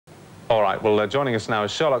All right, well, joining us now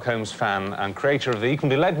is Sherlock Holmes fan and creator of the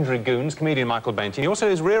equally legendary Goons, comedian Michael Bentine. He also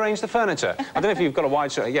has rearranged the furniture. I don't know if you've got a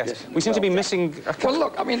wide shot. Yes. We seem to be missing... Well,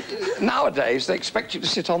 look, I mean, nowadays they expect you to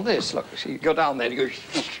sit on this. Look, see, you go down there and you go...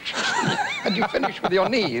 and you finish with your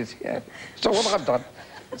knees. Yeah. So what I've done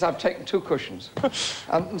is I've taken 2 cushions,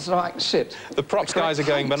 and so I can sit. The props guys are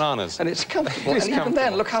going bananas. And it's comfortable. And even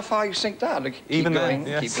then, look how far you sink down. Look, keep going,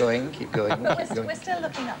 keep going, keep going. We're still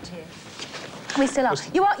looking up to you. We still are.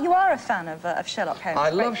 You are a fan of Sherlock Holmes. I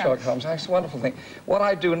love Sherlock Holmes. It's a wonderful thing. What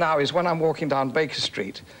I do now is when I'm walking down Baker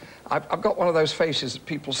Street, I've got one of those faces that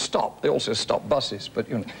people stop. They also stop buses, but,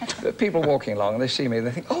 you know, people walking along and they see me,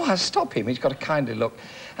 they think, oh, I'll stop him. He's got a kindly look.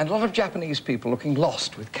 And a lot of Japanese people looking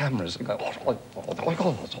lost with cameras and go, oh.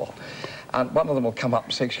 And one of them will come up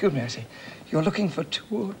and say, excuse me, I say, you're looking for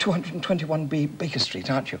 221B Baker Street,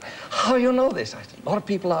 aren't you? How do you know this? I said, a lot of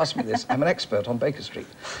people ask me this. I'm an expert on Baker Street.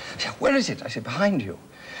 I said, where is it? I said, behind you.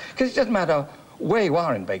 Because it doesn't matter where you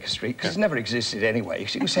are in Baker Street, because it's never existed anyway.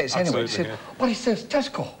 So you can say it's anywhere. He said, well, it says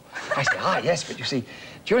Tesco. I said, yes, but you see,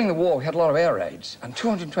 during the war, we had a lot of air raids, and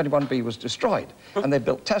 221B was destroyed, and they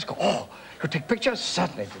built Tesco. Oh, you take pictures?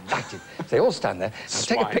 Certainly, delighted. They all stand there, and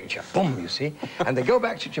take a picture, boom, you see, and they go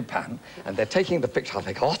back to Japan, and they're taking the picture. I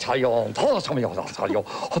think,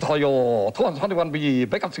 221B,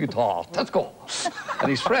 Baker Street, Tesco. And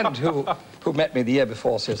his friend, who met me the year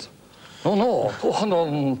before, says, no,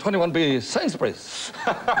 221B Sainsbury's,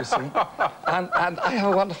 you see. And I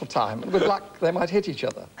have a wonderful time. And with luck, they might hit each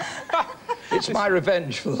other. It's my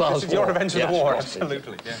revenge for the last war. This is your revenge for the war,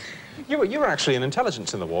 absolutely. Yeah. You were actually in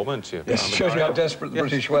intelligence in the war, weren't you? Yes, shows you how desperate the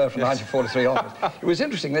British were from 1943 onwards. It was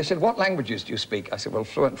interesting. They said, what languages do you speak? I said, well,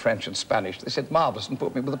 fluent French and Spanish. They said, marvellous, and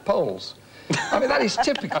put me with the Poles. I mean, that is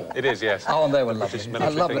typical. It is, yes. Oh, and they were lovely. I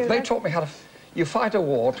loved it. They taught me how to... You fight a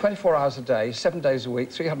war 24 hours a day, 7 days a week,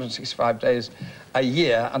 365 days a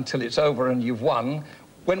year until it's over and you've won,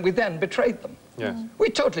 when we then betrayed them. Yes. We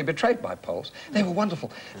totally betrayed my Poles. They were wonderful.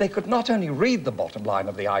 They could not only read the bottom line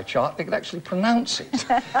of the eye chart, they could actually pronounce it.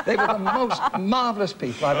 They were the most marvellous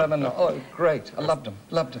people I've ever known. Oh, great. I loved them.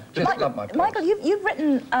 Just loved my Poles. Michael, you've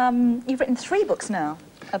written 3 books now.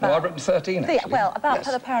 About... No, I've written 13, actually. Well, about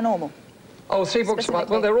the paranormal. Oh, 3 books about...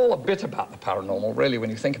 Well, they're all a bit about the paranormal, really, when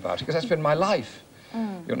you think about it, because that's been my life.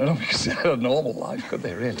 You know, nobody had a normal life, could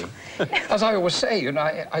they, really? As I always say, you know,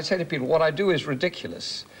 I say to people, what I do is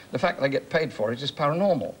ridiculous. The fact that I get paid for it is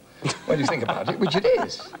paranormal, when you think about it, which it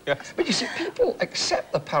is. Yes. But you see, people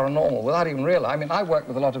accept the paranormal without even realizing. I mean, I work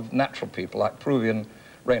with a lot of natural people, like Peruvian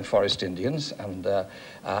rainforest Indians and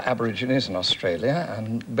Aborigines in Australia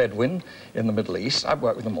and Bedouin in the Middle East. I've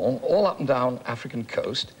worked with them all up and down African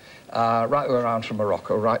coast, right around from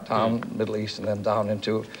Morocco, right down Middle East and then down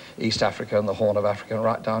into East Africa and the Horn of Africa and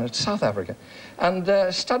right down into South Africa.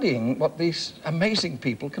 And studying what these amazing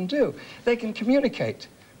people can do. They can communicate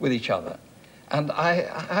with each other. And I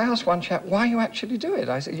asked one chap, why you actually do it?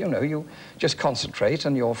 I said, you know, you just concentrate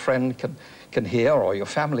and your friend can hear or your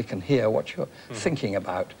family can hear what you're thinking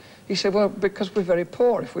about. He said, well, because we're very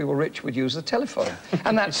poor. If we were rich, we'd use the telephone.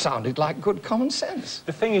 And that sounded like good common sense.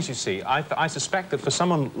 The thing is, you see, I suspect that for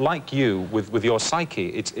someone like you, with your psyche,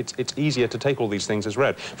 it's easier to take all these things as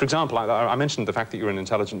read. For example, I mentioned the fact that you were in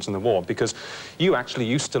intelligence in the war, because you actually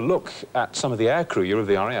used to look at some of the aircrew, you were of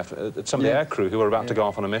the RAF, at some of the aircrew who were about to go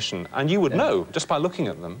off on a mission, and you would know, just by looking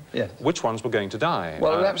at them, which ones were going to die.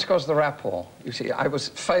 Well, that was because of the rapport. You see, I was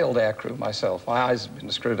failed aircrew myself. My eyes had been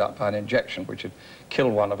screwed up by an injection which had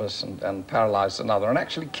killed one of us and paralyzed another, and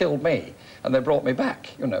actually killed me. And they brought me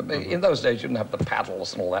back. You know, in those days, you didn't have the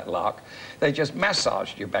paddles and all that lark. They just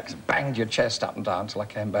massaged you back, banged your chest up and down until I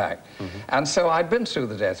came back. And so I'd been through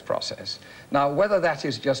the death process. Now, whether that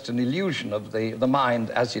is just an illusion of the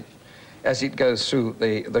mind as it goes through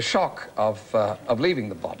the shock of leaving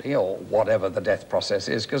the body, or whatever the death process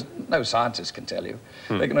is, because no scientist can tell you.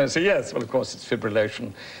 They can only say, yes, well, of course, it's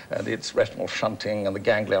fibrillation, and it's retinal shunting, and the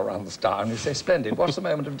ganglia around the star, and you say, splendid, what's the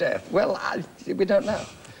moment of death? Well, we don't know.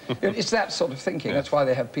 It's that sort of thinking. That's why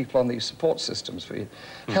they have people on these support systems for a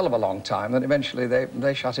hell of a long time, and eventually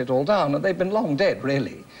they shut it all down, and they've been long dead,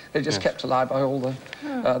 really. They're just kept alive by all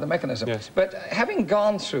the mechanism. But having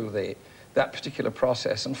gone through that particular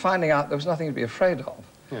process and finding out there was nothing to be afraid of,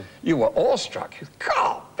 you were awestruck.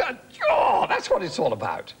 God, that's what it's all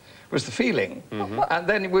about, was the feeling. And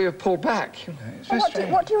then we were pulled back. You know,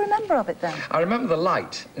 what do you remember of it then? I remember the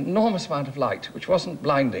light, enormous amount of light, which wasn't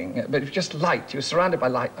blinding, but it was just light. You were surrounded by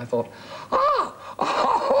light. I thought,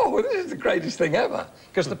 this is the greatest thing ever,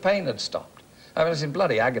 because the pain had stopped. I mean, I was in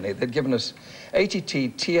bloody agony. They'd given us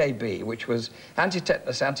ATT TAB, which was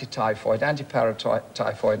anti-tetanus, anti-typhoid,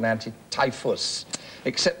 anti-paratyphoid, and anti-typhus,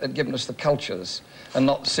 except they'd given us the cultures and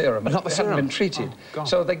not serum. Not the It serum. hadn't been treated. Oh,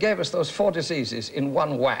 so they gave us those 4 diseases in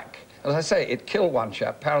one whack. As I say, it killed one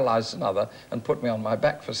chap, paralysed another, and put me on my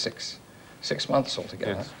back for six months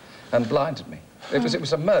altogether, yes. and blinded me. It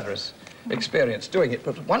was a murderous experience doing it,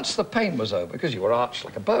 but once the pain was over, because you were arched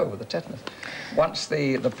like a bow with the tetanus, once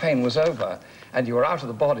the pain was over and you were out of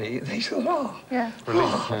the body, they said, oh, Yeah.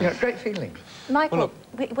 yeah, great feeling. Michael,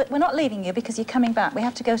 we're not leaving you because you're coming back. We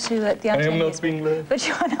have to go to the I am Antonio's. not being left. But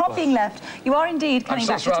you are not being left. You are indeed coming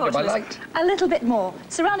back to talk surrounded to by us light. a little bit more.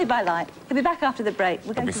 Surrounded by light. He'll be back after the break. We're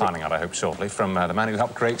We'll going be to finding out, I hope, shortly, from the man who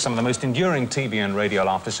helped create some of the most enduring TV and radio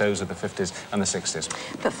laughter shows of the 50s and the 60s.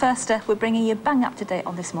 But first, we're bringing you bang up to date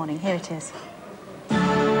on this morning. Here it is.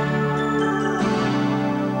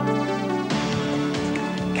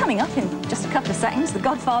 Coming up in just a couple of seconds, the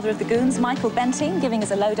godfather of the goons, Michael Bentine, giving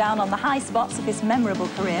us a lowdown on the high spots of his memorable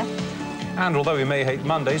career. And although he may hate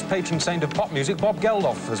Mondays, patron saint of pop music, Bob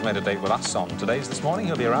Geldof, has made a date with us on Today's This Morning.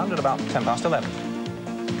 He'll be around at about 11:10.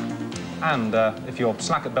 And if you're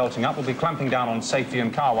slack at belting up, we'll be clamping down on safety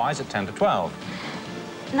and car-wise at 10 to 12.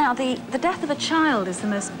 Now, the death of a child is the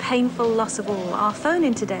most painful loss of all. Our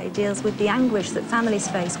phone-in today deals with the anguish that families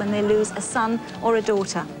face when they lose a son or a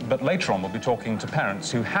daughter. But later on, we'll be talking to parents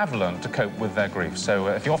who have learned to cope with their grief. So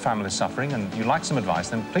if your family is suffering and you'd like some advice,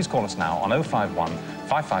 then please call us now on 051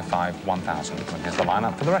 555 1000. And here's the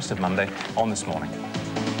lineup for the rest of Monday on This Morning.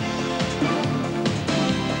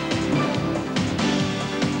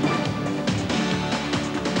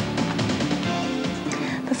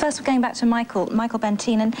 First, we're going back to Michael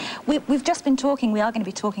Bentine, and we've just been talking, we are going to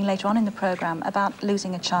be talking later on in the programme about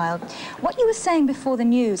losing a child. What you were saying before the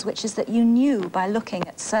news, which is that you knew by looking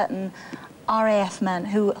at certain RAF men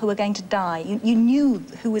who were going to die, you knew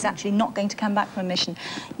who was actually not going to come back from a mission.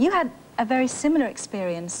 You had a very similar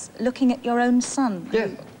experience looking at your own son. Yeah.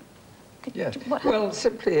 Yes. Well,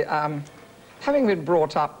 simply, having been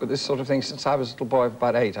brought up with this sort of thing since I was a little boy of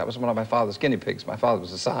about 8, I was one of my father's guinea pigs. My father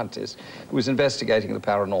was a scientist who was investigating the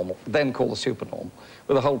paranormal, then called the supernormal,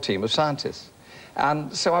 with a whole team of scientists.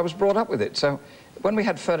 And so I was brought up with it. So when we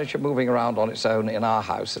had furniture moving around on its own in our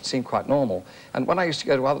house, it seemed quite normal. And when I used to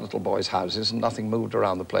go to other little boys' houses and nothing moved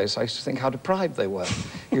around the place, I used to think how deprived they were.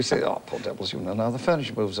 You say, oh, poor devils, you know, now the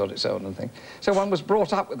furniture moves on its own and things. So one was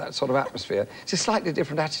brought up with that sort of atmosphere. It's a slightly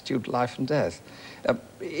different attitude to life and death.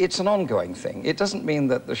 It's an ongoing thing. It doesn't mean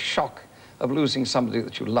that the shock of losing somebody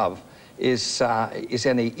that you love is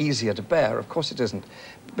any easier to bear. Of course it isn't.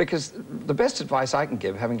 Because the best advice I can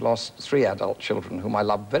give, having lost 3 adult children whom I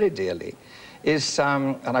love very dearly, is,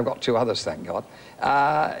 and I've got 2 others, thank God,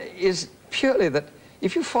 is purely that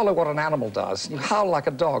if you follow what an animal does, you howl like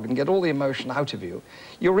a dog and get all the emotion out of you,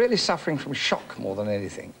 you're really suffering from shock more than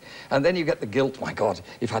anything. And then you get the guilt, my God,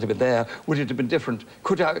 if I'd have been there, would it have been different?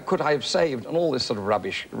 Could I have saved? And all this sort of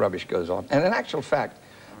rubbish goes on. And in actual fact,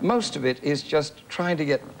 most of it is just trying to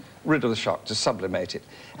get rid of the shock, to sublimate it.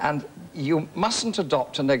 And you mustn't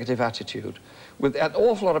adopt a negative attitude. With an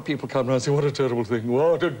awful lot of people come around and say, what a terrible thing,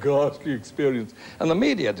 what a ghastly experience. And the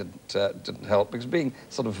media didn't help, because being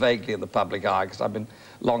sort of vaguely in the public eye, because I've been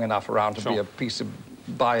long enough around to be a piece of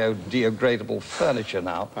biodegradable furniture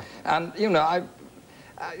now. And, you know,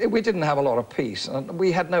 we didn't have a lot of peace. And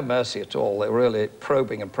we had no mercy at all. They were really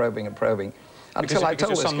probing and probing and probing. Until I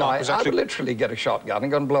told this guy I would literally get a shotgun and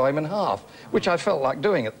go and blow him in half, which I felt like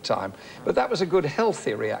doing at the time. But that was a good,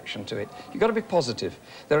 healthy reaction to it. You've got to be positive.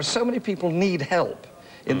 There are so many people need help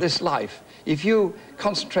in this life. If you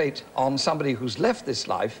concentrate on somebody who's left this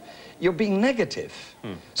life, you're being negative.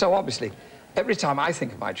 So obviously, every time I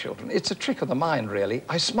think of my children, it's a trick of the mind, really.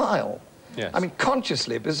 I smile. Yes. I mean,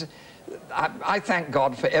 consciously, because I thank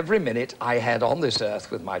God for every minute I had on this earth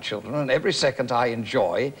with my children, and every second I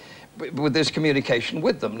enjoy with this communication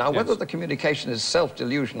with them. Now, whether the communication is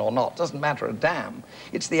self-delusion or not doesn't matter a damn.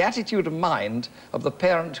 It's the attitude of mind of the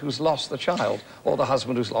parent who's lost the child, or the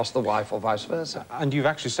husband who's lost the wife, or vice versa. And you've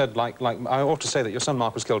actually said, like I ought to say that your son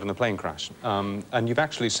Mark was killed in a plane crash. And you've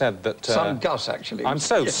actually said that... Son Gus, actually. I'm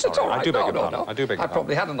so sorry. All right. I do beg your pardon. I do beg your pardon. I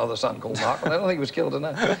probably had another son called Mark, but I don't think he was killed in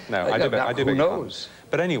a... No, I do beg your pardon. Who knows?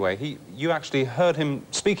 But anyway, you actually heard him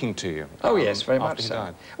speaking to you. Oh, yes, very much so.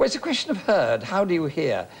 Died. Well, it's a question of heard. How do you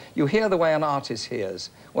hear? You hear the way an artist hears.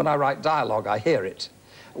 When I write dialogue, I hear it.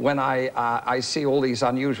 When I see all these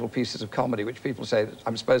unusual pieces of comedy, which people say that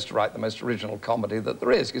I'm supposed to write the most original comedy that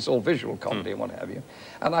there is, it's all visual comedy and what have you.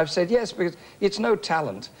 And I've said yes, because it's no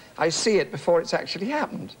talent. I see it before it's actually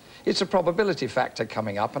happened. It's a probability factor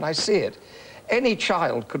coming up, and I see it. Any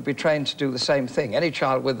child could be trained to do the same thing. Any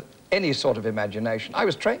child with any sort of imagination. I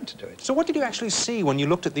was trained to do it. So what did you actually see when you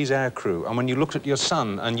looked at these aircrew and when you looked at your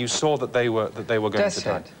son and you saw that they were going Death's to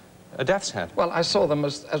die? head. A death's head? Well, I saw them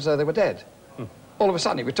as though they were dead. all of a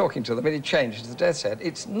sudden, he was talking to them, and he changed to the death's head.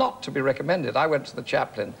 It's not to be recommended. I went to the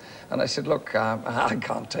chaplain, and I said, look, I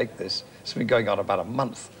can't take this. It's been going on about a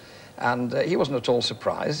month. And he wasn't at all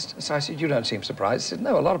surprised. So I said, you don't seem surprised. He said,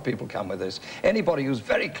 no, a lot of people come with this. Anybody who's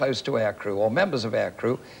very close to aircrew or members of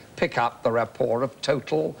aircrew pick up the rapport of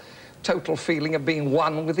total feeling of being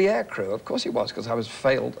one with the aircrew. Of course he was, because I was a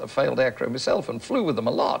failed aircrew myself and flew with them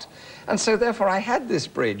a lot. And so therefore I had this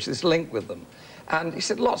bridge, this link with them. And he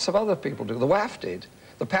said, lots of other people do. The WAF did.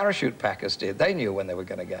 The parachute packers did. They knew when they were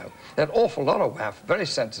going to go. They had an awful lot of WAF, very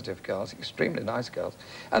sensitive girls, extremely nice girls.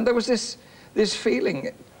 And there was this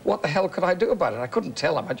feeling, what the hell could I do about it? I couldn't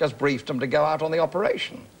tell them. I just briefed them to go out on the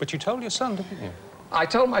operation. But you told your son, didn't you? I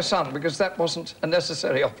told my son, because that wasn't a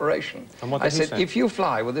necessary operation. And what did he say? I said, if you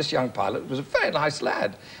fly with this young pilot, who was a very nice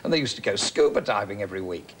lad, and they used to go scuba diving every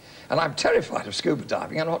week. And I'm terrified of scuba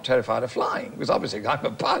diving. I'm not terrified of flying, because obviously I'm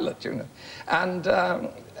a pilot, you know.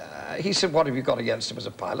 And he said, what have you got against him as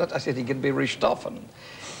a pilot? I said, he can be Richthofen.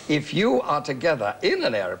 If you are together in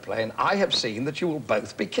an aeroplane, I have seen that you will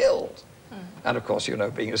both be killed. And of course, you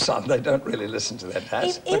know, being a son, they don't really listen to their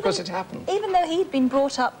dads, because it happened. Even though he'd been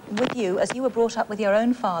brought up with you, as you were brought up with your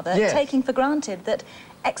own father, yes, taking for granted that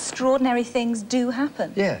extraordinary things do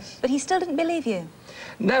happen. Yes. But he still didn't believe you.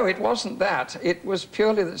 No, it wasn't that. It was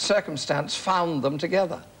purely that circumstance found them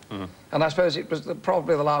together. And I suppose it was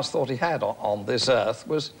probably the last thought he had on this earth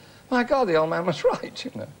was, my God, the old man was right,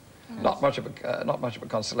 you know. Not much of a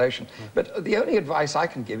consolation. But the only advice I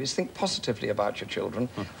can give is think positively about your children.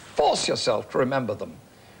 Force yourself to remember them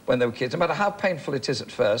when they were kids, no matter how painful it is at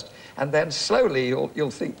first, and then slowly you'll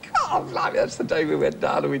think, oh, blimey, that's the day we went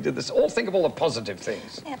down and we did this. All think of all the positive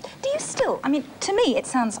things. Yeah. Do you still? I mean, to me, it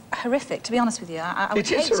sounds horrific. To be honest with you, I would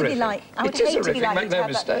hate to be like. I would hate to be like. Make no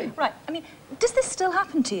mistake. Right. I mean, does this still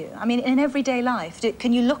happen to you? I mean, in everyday life,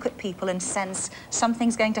 can you look at people and sense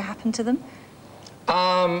something's going to happen to them?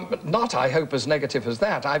 Not, I hope, as negative as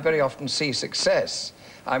that. I very often see success.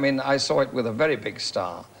 I mean, I saw it with a very big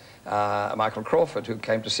star, Michael Crawford, who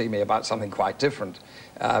came to see me about something quite different,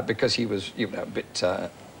 because he was, you know,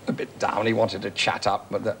 a bit down. He wanted to chat up,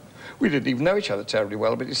 but we didn't even know each other terribly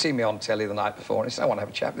well, but he'd seen me on telly the night before, and he said, I want to have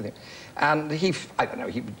a chat with you. And I don't know,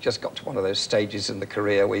 he just got to one of those stages in the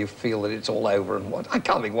career where you feel that it's all over and what. I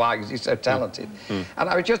can't think why, because he's so talented. And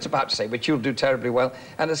I was just about to say, but you'll do terribly well.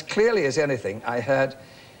 And as clearly as anything, I heard,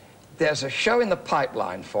 there's a show in the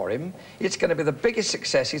pipeline for him. It's going to be the biggest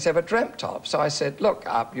success he's ever dreamt of. So I said, look,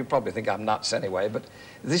 you probably think I'm nuts anyway, but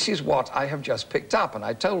this is what I have just picked up. And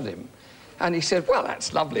I told him. And he said, well,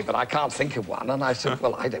 that's lovely, but I can't think of one. And I said,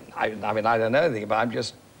 well, I mean, I don't know anything, but I'm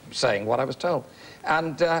just saying what I was told.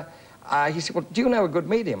 And he said, well, do you know a good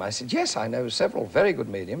medium? I said, yes, I know several very good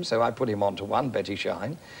mediums. So I put him on to one, Betty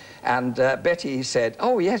Shine. And Betty said,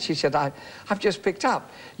 oh, yes, she said, I've just picked up.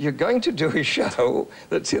 You're going to do a show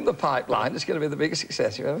that's in the pipeline. It's going to be the biggest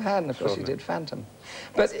success you've ever had. And, of course, he did Phantom.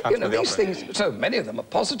 But, you know, these things, so many of them are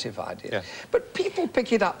positive ideas. Yeah. But people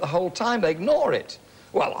pick it up the whole time. They ignore it.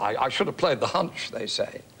 Well, I should have played the hunch, they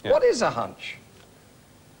say. Yeah. What is a hunch?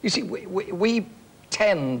 You see, we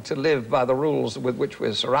tend to live by the rules with which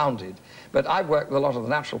we're surrounded. But I've worked with a lot of the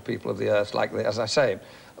natural people of the earth, like, as I say,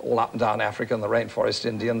 all up and down Africa and the rainforest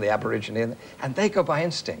Indian, the Aborigine, and they go by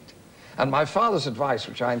instinct. And my father's advice,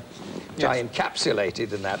 which I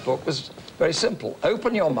encapsulated in that book, was very simple.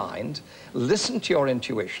 Open your mind, listen to your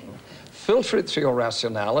intuition, filter it through your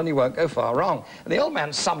rationale, and you won't go far wrong. And the old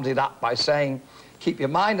man summed it up by saying, keep your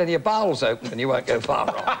mind and your bowels open and you won't go far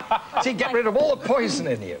wrong. See, get rid of all the poison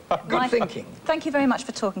in you. Good thinking. Thank you very much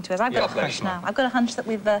for talking to us. I've got a hunch now. I've got a hunch that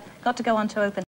we've got to go on to open.